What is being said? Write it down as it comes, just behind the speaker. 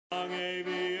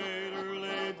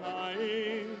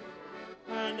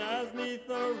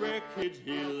wreckage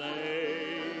he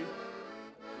lay.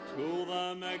 To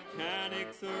the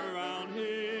mechanics around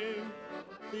him,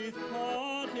 these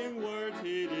parting words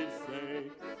he did say.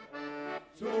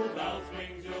 2,000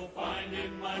 springs you'll find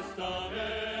in my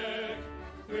stomach,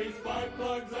 3 spark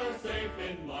plugs are safe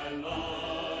in my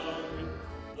lung.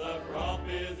 The prop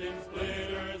is in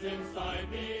splitters inside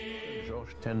me.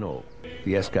 Georges Tenot,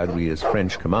 the escadrille's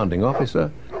French commanding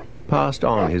officer, passed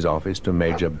on his office to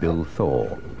Major Bill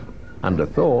Thor. Under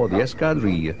Thor, the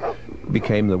escadrille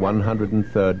became the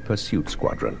 103rd Pursuit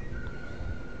Squadron.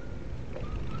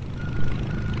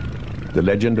 The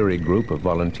legendary group of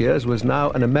volunteers was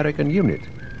now an American unit,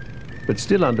 but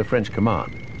still under French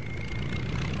command.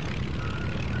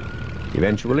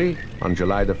 Eventually, on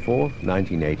July the 4th,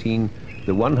 1918,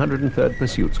 the 103rd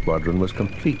Pursuit Squadron was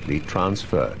completely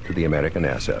transferred to the American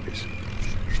Air Service.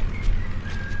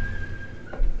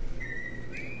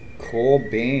 Cool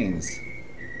beans.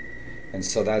 And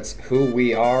so that's who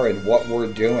we are and what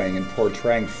we're doing in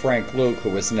portraying Frank Luke,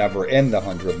 who was never in the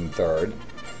 103rd.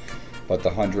 But the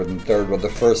 103rd were the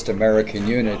first American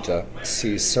unit to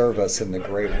see service in the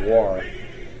Great War.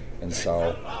 And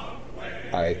so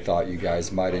I thought you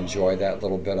guys might enjoy that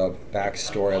little bit of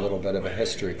backstory, a little bit of a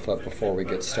history clip before we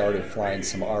get started flying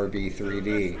some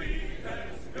RB3D.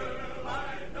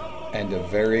 And a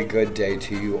very good day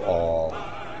to you all.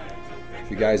 If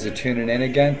you guys are tuning in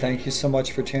again, thank you so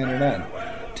much for tuning in.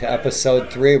 To episode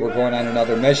 3, we're going on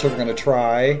another mission. We're going to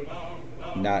try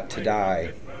not to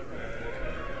die.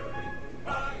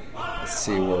 Let's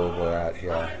see where we're at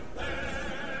here.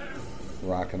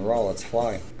 Rock and roll, let's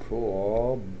fly.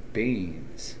 Cool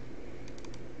beans.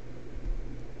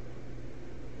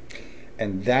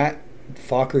 And that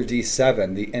Fokker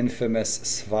D7, the infamous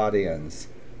Svadians,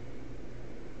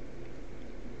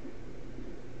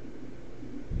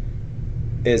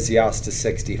 is Yasta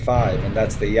 65, and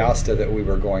that's the Yasta that we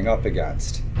were going up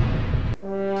against.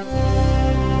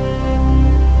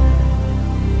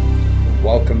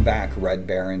 Welcome back, Red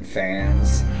Baron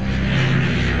fans.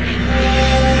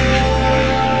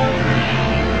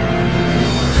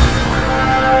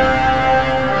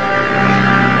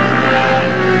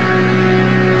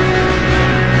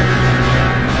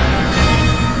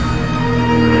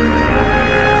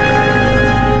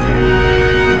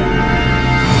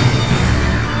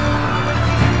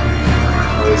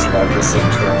 Love this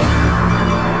intro.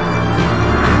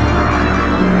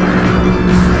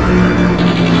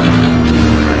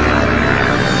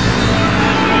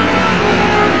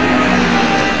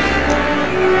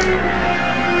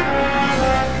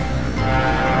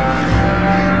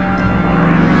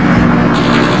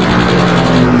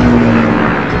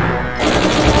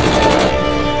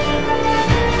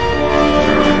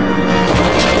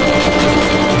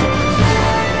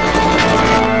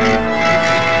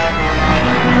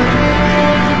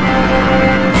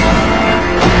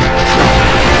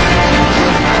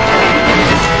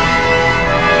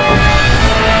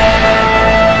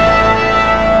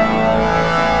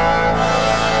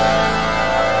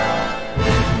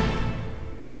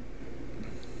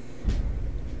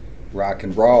 Rock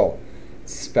and roll.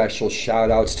 Special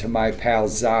shout outs to my pal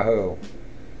Zahu.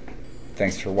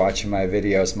 Thanks for watching my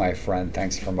videos, my friend.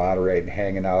 Thanks for moderating,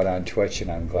 hanging out on Twitch, and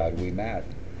I'm glad we met.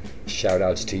 Shout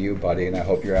outs to you, buddy, and I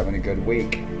hope you're having a good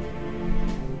week.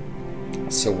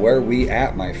 So where we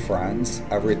at, my friends?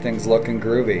 Everything's looking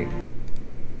groovy.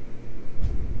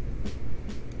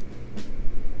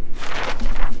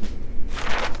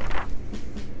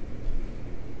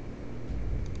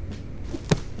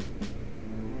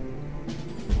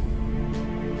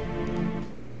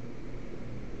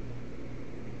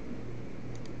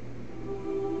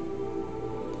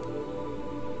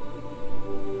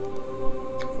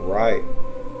 Right.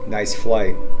 Nice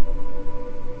flight.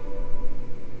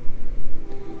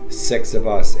 6 of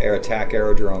us. Air attack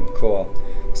aerodrome. Cool.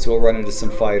 So we'll run into some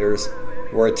fighters.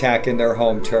 We're attacking their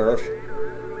home turf.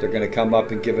 They're going to come up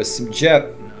and give us some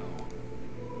jip.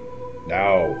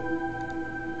 No.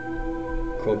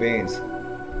 Cool beans.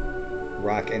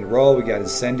 Rock and roll. We got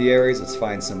incendiaries. Let's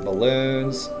find some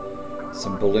balloons.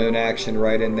 Some balloon action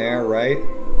right in there, right?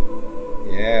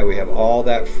 Yeah, we have all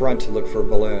that front to look for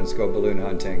balloons. Go balloon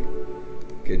hunting.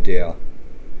 Good deal.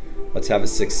 Let's have a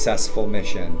successful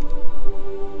mission.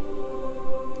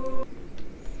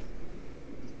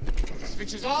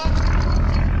 Switches on.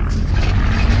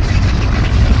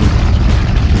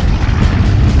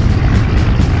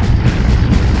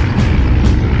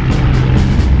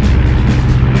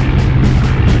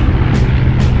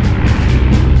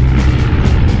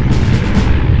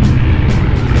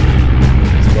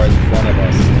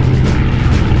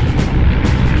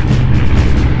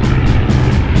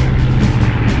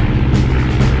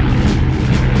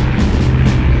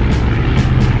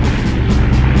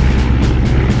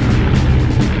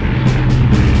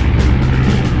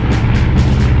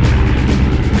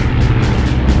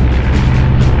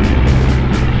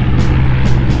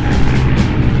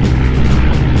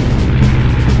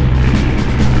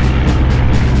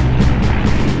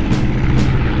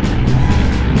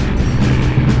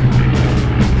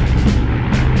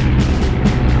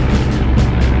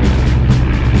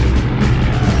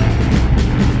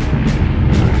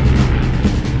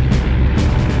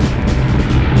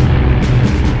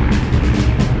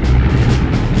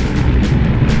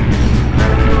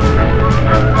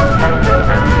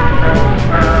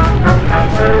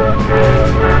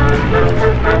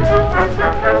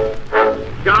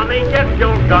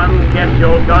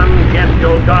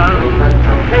 gun.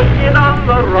 Take it on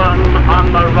the run, on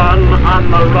the run, on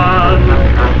the run.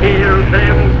 Hear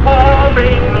them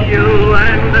calling you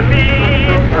and me,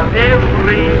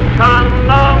 every son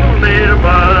of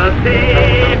liberty.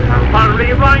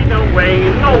 Hurry right away,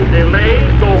 no delay,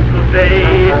 go today.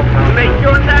 Make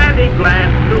your daddy glad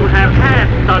to have had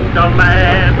such a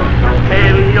lad.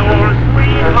 Tell your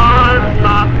sweetheart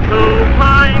not to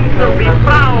mind, to be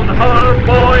proud her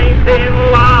boys in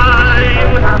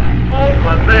line.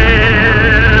 Over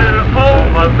there,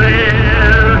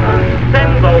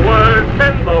 send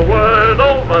the word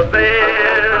over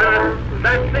there.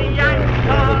 That's the Yankees.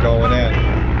 We're going in.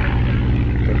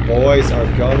 The boys are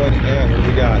going in. What do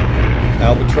we got?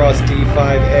 Albatross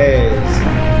D5As.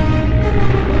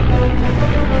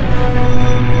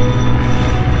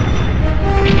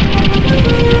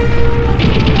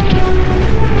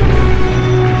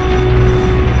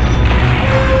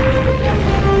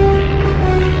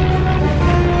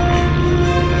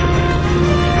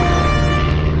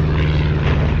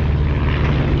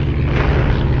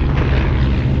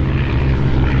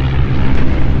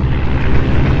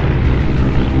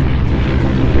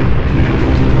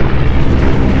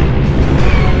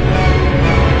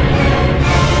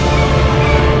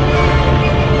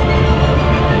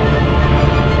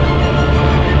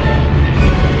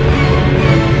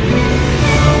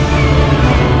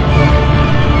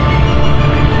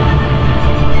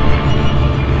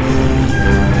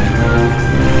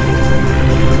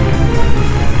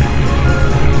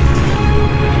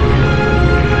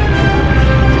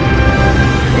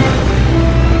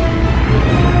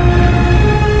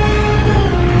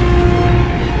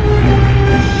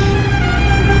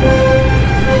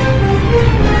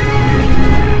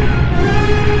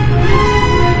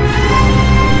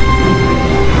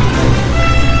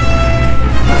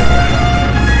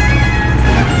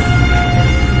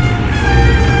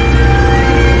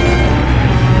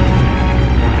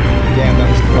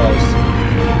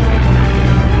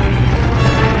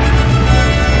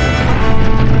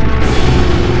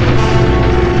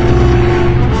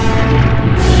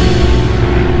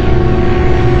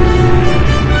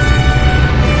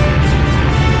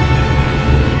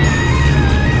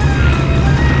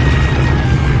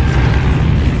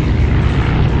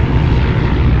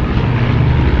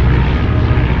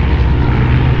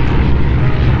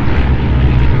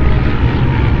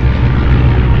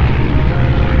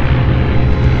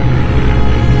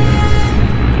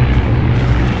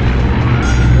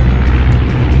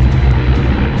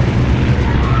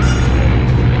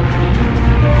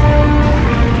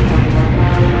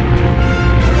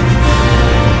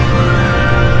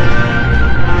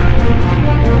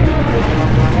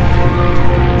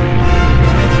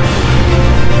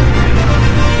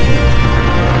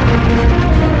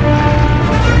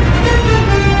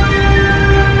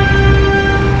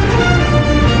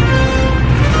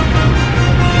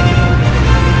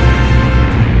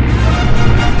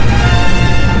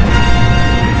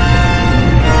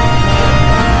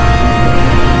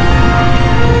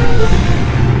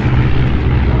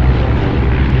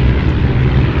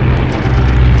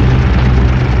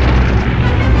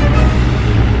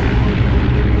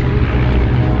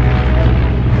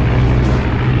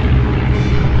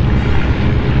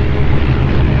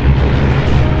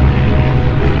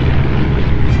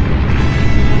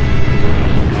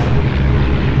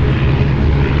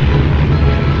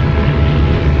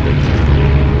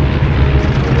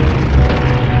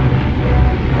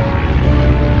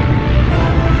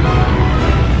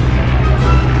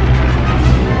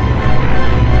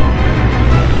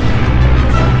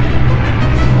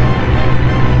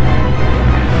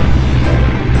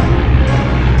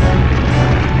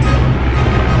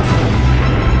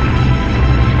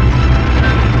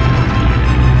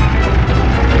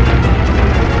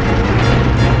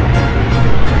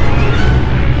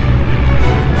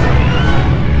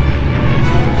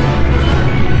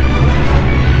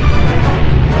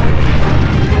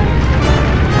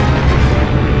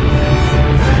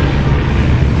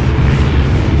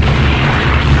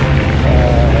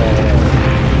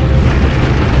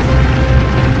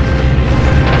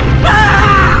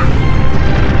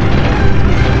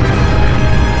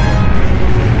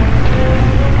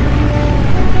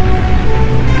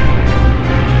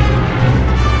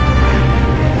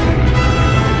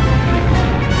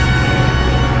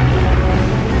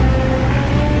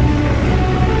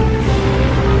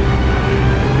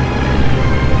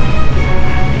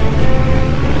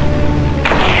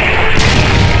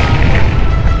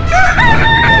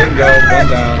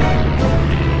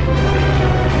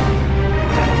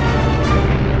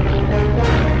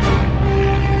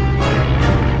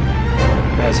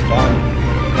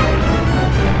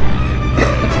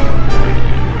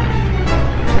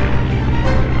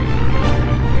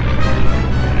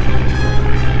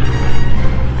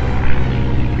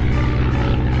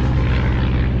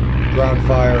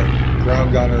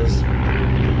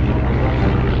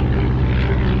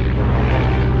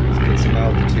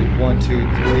 1, 2, 3, 4,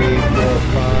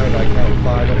 5. I count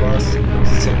 5 of us.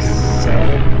 6,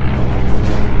 7.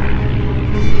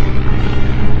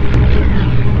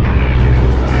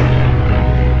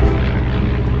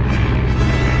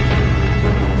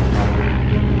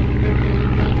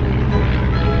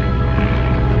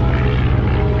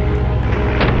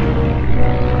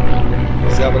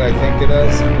 Is that what I think it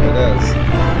is? It is.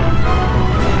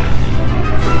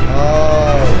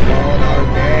 Oh, on our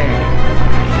game.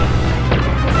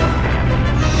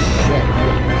 Shit,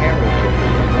 the camera.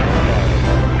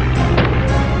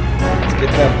 Let's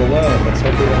get that balloon. Let's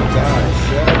hope we don't die.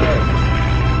 Shit.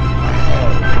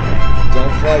 Oh.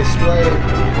 Don't fly straight.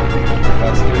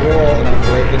 That's the rule, and I'm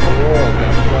breaking the rule.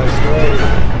 Don't fly straight.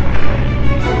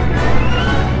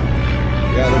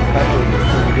 Yeah, they're peppering me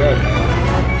pretty good, man.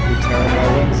 You're tearing my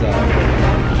wings out.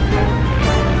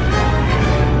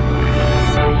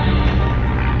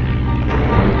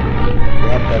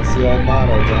 Yep, that's the old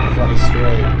motto, don't fly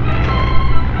straight.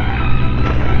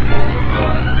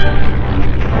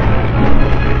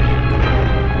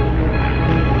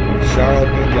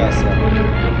 Charlotte Mugassa,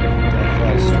 don't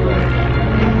fly straight.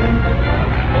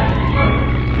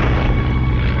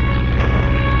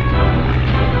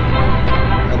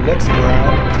 It looks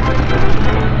brown.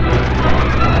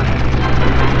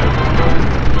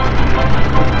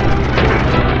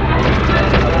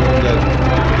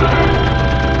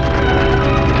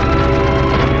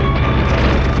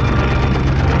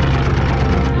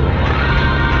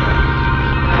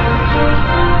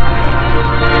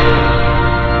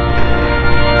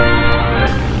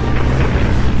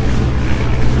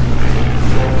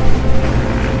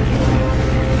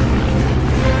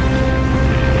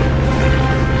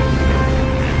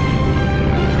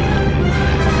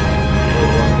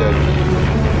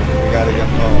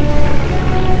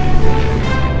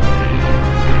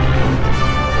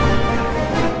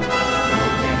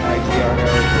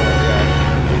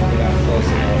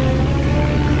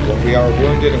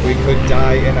 And we could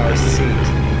die in our seat.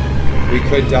 We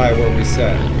could die where we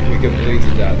sit. We could bleed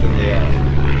to death in the air.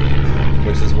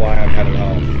 Which is why I'm headed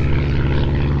home.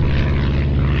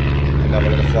 And then we're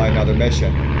going to fly another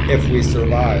mission. If we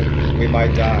survive, we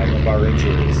might die of our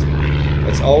injuries.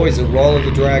 It's always a roll of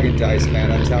the dragon dice,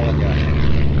 man, I'm telling you.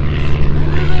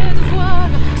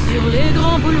 Sur les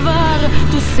grands boulevards,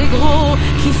 tous ces gros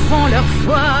qui font leur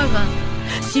foire.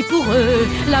 Si pour eux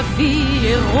la vie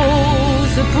est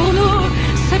rose, pour nous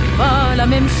c'est pas la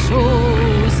même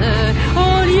chose.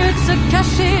 Au lieu de se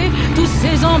cacher, tous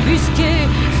ces embusqués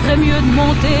ferait mieux de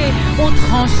monter aux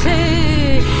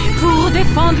tranchées pour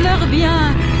défendre leurs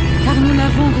biens, car nous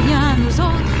n'avons rien, nous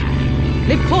autres,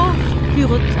 les pauvres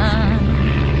puritains.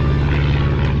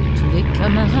 Tous les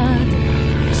camarades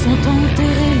sont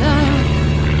enterrés là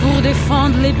pour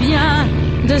défendre les biens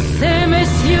de ces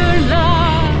messieurs-là.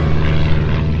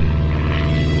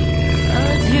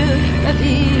 Adieu la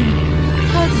vie,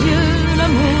 adieu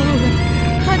l'amour,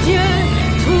 adieu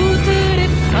toutes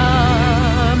les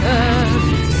femmes.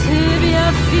 C'est bien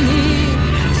fini,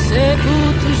 c'est pour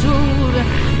toujours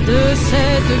de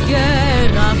cette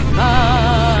guerre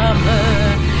infâme.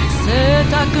 C'est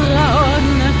à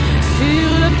Craonne, sur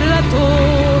le plateau,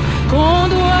 qu'on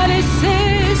doit laisser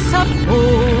sa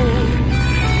peau.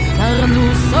 Car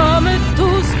nous sommes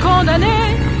tous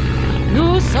condamnés,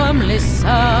 nous sommes les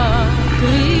sacrifiés.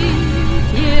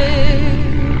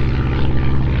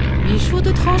 8 jours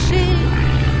de tranchée,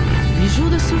 8 jours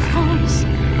de souffrance.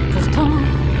 Pourtant,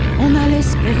 on a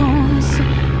l'espérance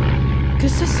que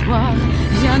ce soir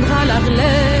viendra la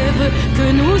relève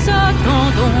que nous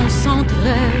attendons sans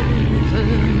trêve.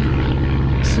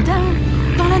 Soudain,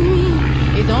 dans la nuit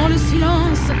et dans le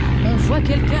silence, on voit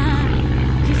quelqu'un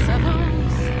qui s'avance.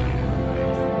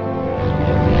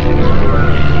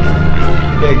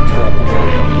 Big trouble.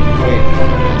 Big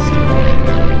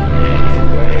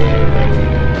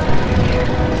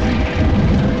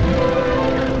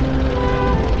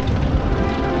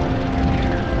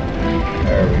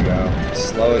There we go.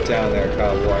 Slow it down there,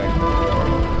 cowboy.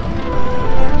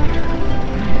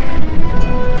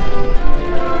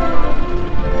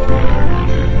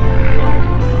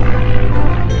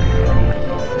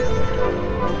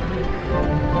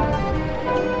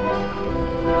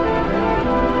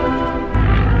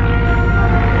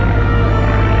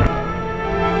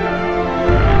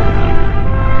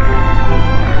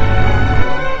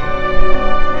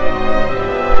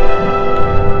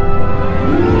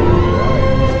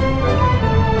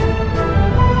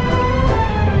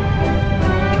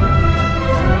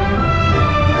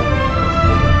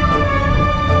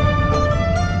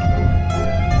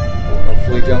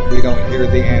 We don't hear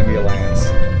the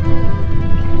ambulance,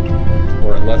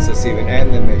 or it lets us even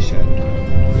end the mission.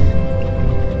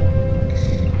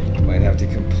 to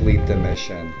complete the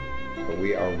mission, but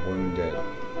we are wounded.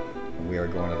 And we are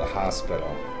going to the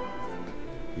hospital.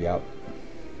 Yep.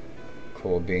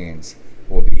 Cool beans.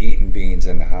 We'll be eating beans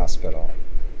in the hospital.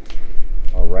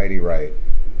 Alrighty, right.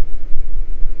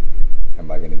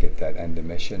 Am I going to get that end of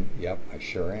mission? Yep, I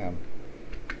sure am.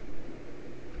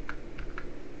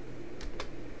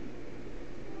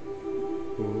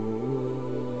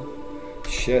 Ooh.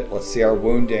 Shit, let's see our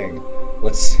wounding.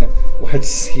 Let's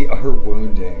see our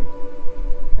wounding.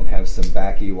 And have some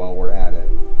baccy while we're at it.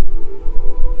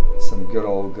 Some good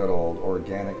old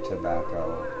organic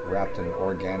tobacco. Wrapped in an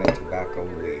organic tobacco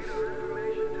leaf.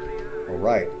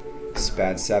 Alright.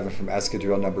 SPAD 7 from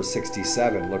Escadrille number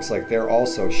 67. Looks like they're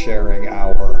also sharing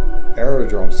our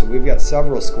aerodrome. So we've got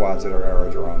several squads at our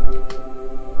aerodrome.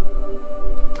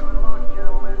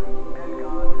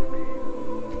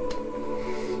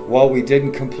 Well, we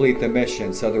didn't complete the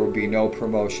mission, so there will be no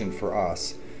promotion for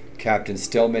us. Captain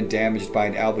Stillman damaged by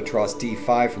an Albatross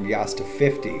D5 from Yasta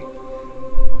 50.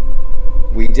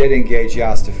 We did engage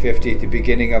Yasta 50 at the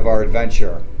beginning of our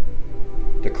adventure.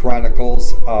 The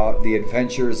Chronicles, the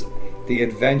adventures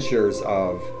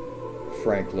of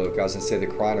Frank Luke. I was going to say the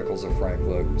Chronicles of Frank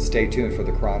Luke. Stay tuned for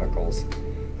the Chronicles.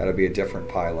 That'll be a different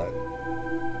pilot.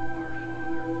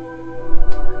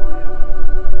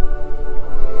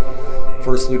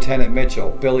 First Lieutenant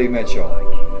Mitchell, Billy Mitchell.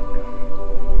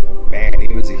 Man,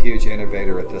 he was a huge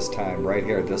innovator at this time, right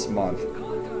here this month.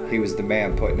 He was the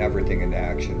man putting everything into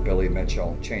action. Billy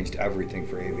Mitchell changed everything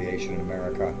for aviation in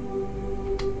America.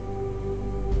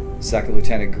 Second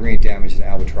Lieutenant Green damaged an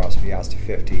Albatross from Yasta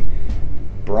 50.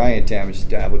 Bryant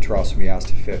damaged the Albatross from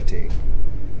Yasta 50.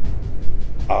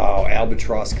 Oh,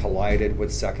 Albatross collided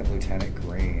with Second Lieutenant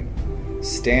Green.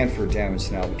 Stanford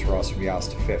damaged an Albatross from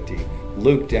Yasta 50.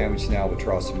 Luke damaged an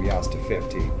Albatross from Yasta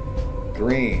 50.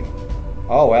 Green.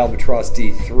 Oh, Albatross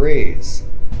D3s.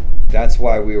 That's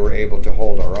why we were able to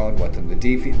hold our own with them. The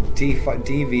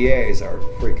DVAs are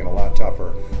freaking a lot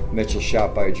tougher. Mitchell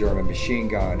shot by a German machine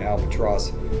gun.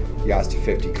 Albatross Yasta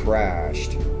 50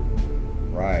 crashed.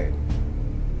 Right.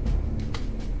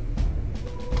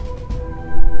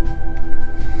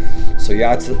 So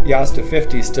Yasta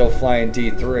 50 is still flying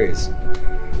D3s.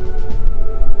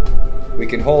 We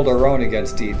can hold our own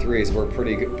against D3s. We're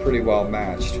pretty well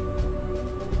matched.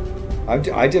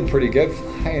 I did pretty good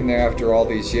flying there after all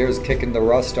these years, kicking the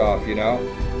rust off, you know,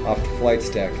 off the flight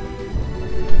stick.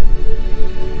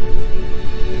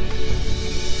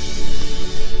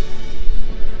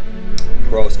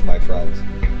 Prost, my friends.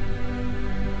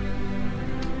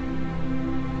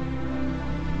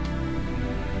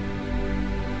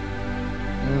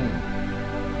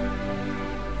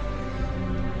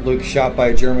 Luke shot by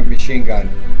a German machine gun.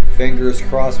 Fingers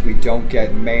crossed we don't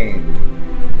get maimed.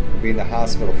 We'll be in the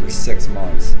hospital for 6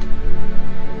 months.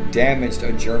 Damaged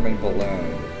a German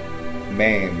balloon.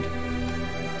 Maimed.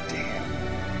 Damn.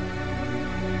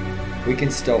 We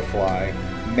can still fly.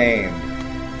 Maimed.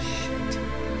 Shit.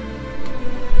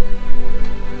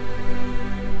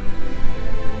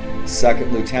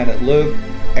 Second Lieutenant Luke.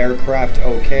 Aircraft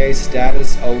okay.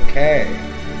 Status okay.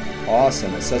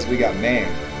 Awesome. It says we got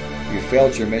maimed. You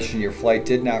failed your mission. Your flight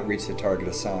did not reach the target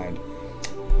assigned.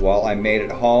 Well, I made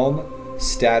it home.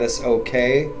 Status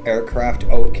okay. Aircraft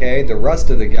okay. The rest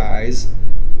of the guys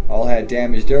all had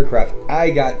damaged aircraft. I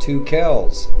got 2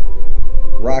 kills.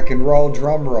 Rock and roll,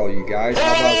 drum roll, you guys.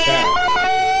 How about that?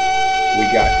 We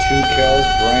got 2 kills.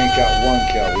 Brian got 1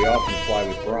 kill. We often fly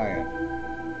with Brian.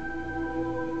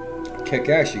 Kick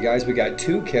ass, you guys. We got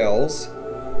 2 kills.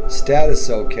 Status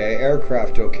okay,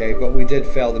 aircraft okay, but we did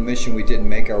fail the mission. We didn't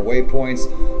make our waypoints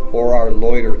or our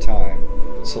loiter time.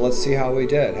 So let's see how we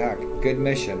did. Heck, good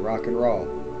mission, rock and roll.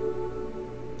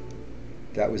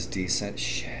 That was decent.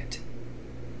 Shit.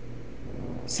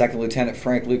 Second Lieutenant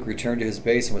Frank Luke returned to his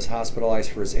base and was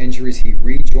hospitalized for his injuries. He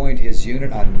rejoined his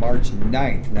unit on March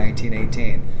 9th,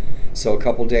 1918. So a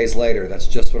couple days later. That's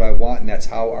just what I want, and that's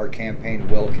how our campaign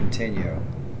will continue.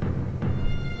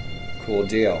 Cool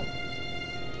deal.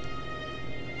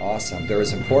 Awesome. There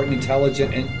is important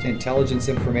intelligence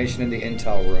information in the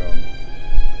intel room.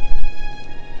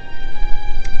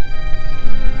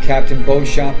 Captain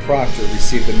Beauchamp Proctor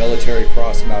received the Military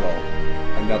Cross Medal.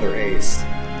 Another ace.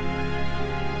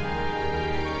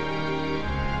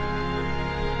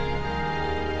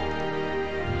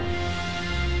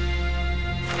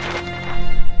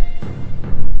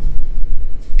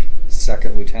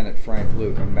 Second Lieutenant Frank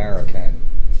Luke, American.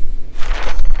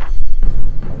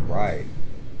 Alright.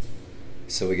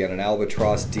 So we got an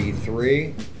Albatross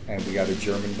D3, and we got a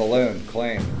German balloon.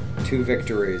 Claim 2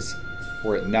 victories.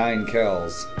 We're at 9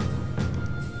 kills.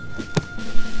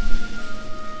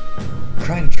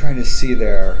 Trying to see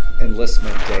there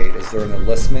enlistment date. Is there an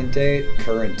enlistment date?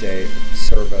 Current date,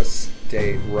 service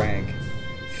date, rank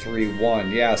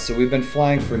 3-1. Yeah, so we've been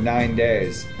flying for 9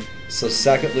 days. So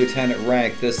second lieutenant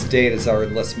rank, this date is our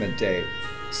enlistment date.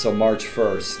 So March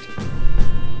 1st.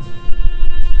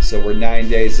 So we're 9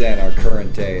 days in, our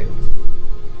current date.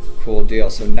 Cool deal.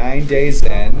 So 9 days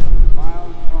in,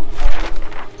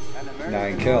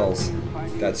 9 kills.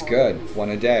 That's good. 1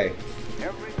 a day.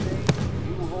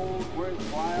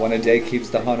 1 a day keeps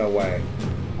the hunt away.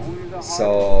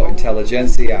 So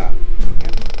intelligentsia.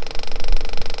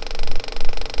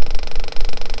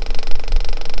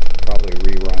 Probably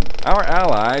rerun. Our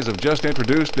allies have just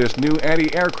introduced this new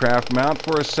anti-aircraft mount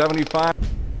for a 75.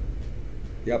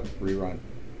 Yep, rerun.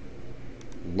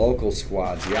 Local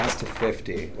squads, Yasta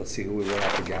 50. Let's see who we went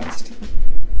up against.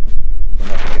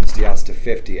 Went up against Yasta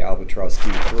 50, Albatross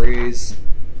D3s.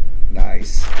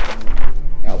 Nice.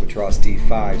 Albatross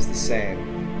D5s, the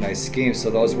same. Nice scheme. So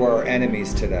those were our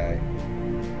enemies today.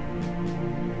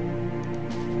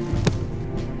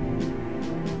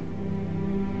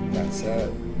 That's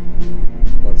it.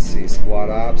 Let's see, squad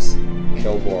ops,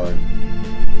 Killboard.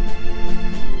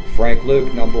 Frank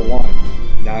Luke, number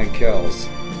 1, 9 kills.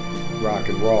 Rock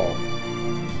and roll.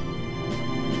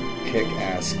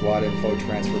 Kick-ass. Squad info,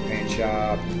 transfer paint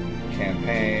shop,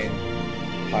 campaign,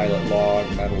 pilot log,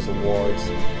 medals, awards.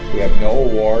 We have no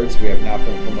awards. We have not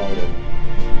been promoted.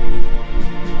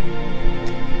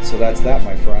 So that's that,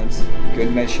 my friends.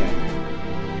 Good mission.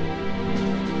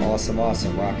 Awesome,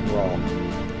 awesome. Rock and roll.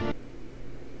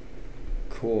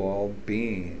 Cool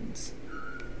beans.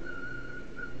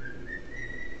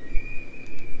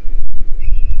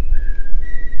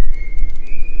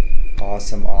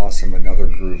 Awesome, awesome. Another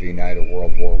groovy night of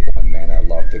World War I. Man, I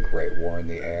love the Great War in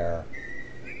the Air.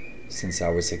 Since I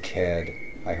was a kid.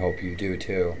 I hope you do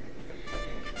too.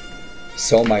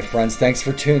 So my friends, thanks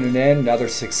for tuning in. Another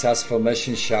successful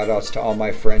mission. Shout outs to all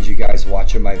my friends, you guys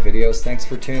watching my videos. Thanks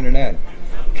for tuning in.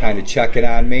 Kind of checking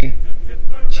on me.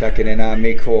 Checking in on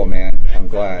me. Cool, man. I'm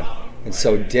glad. And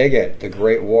so dig it. The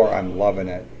Great War. I'm loving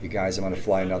it. You guys, I'm going to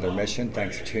fly another mission.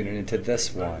 Thanks for tuning into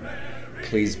this one.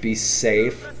 Please be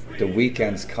safe. The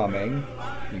weekend's coming.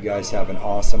 You guys have an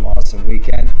awesome, awesome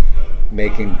weekend.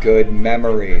 Making good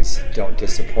memories. Don't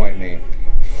disappoint me.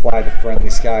 Fly the friendly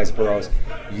skies, bros.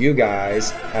 You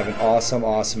guys have an awesome,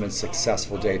 awesome, and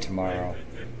successful day tomorrow.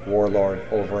 Warlord,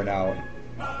 over and out.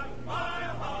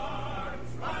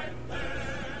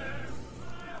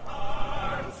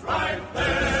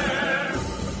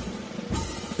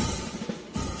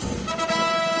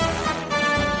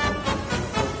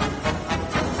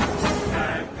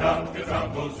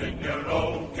 In your own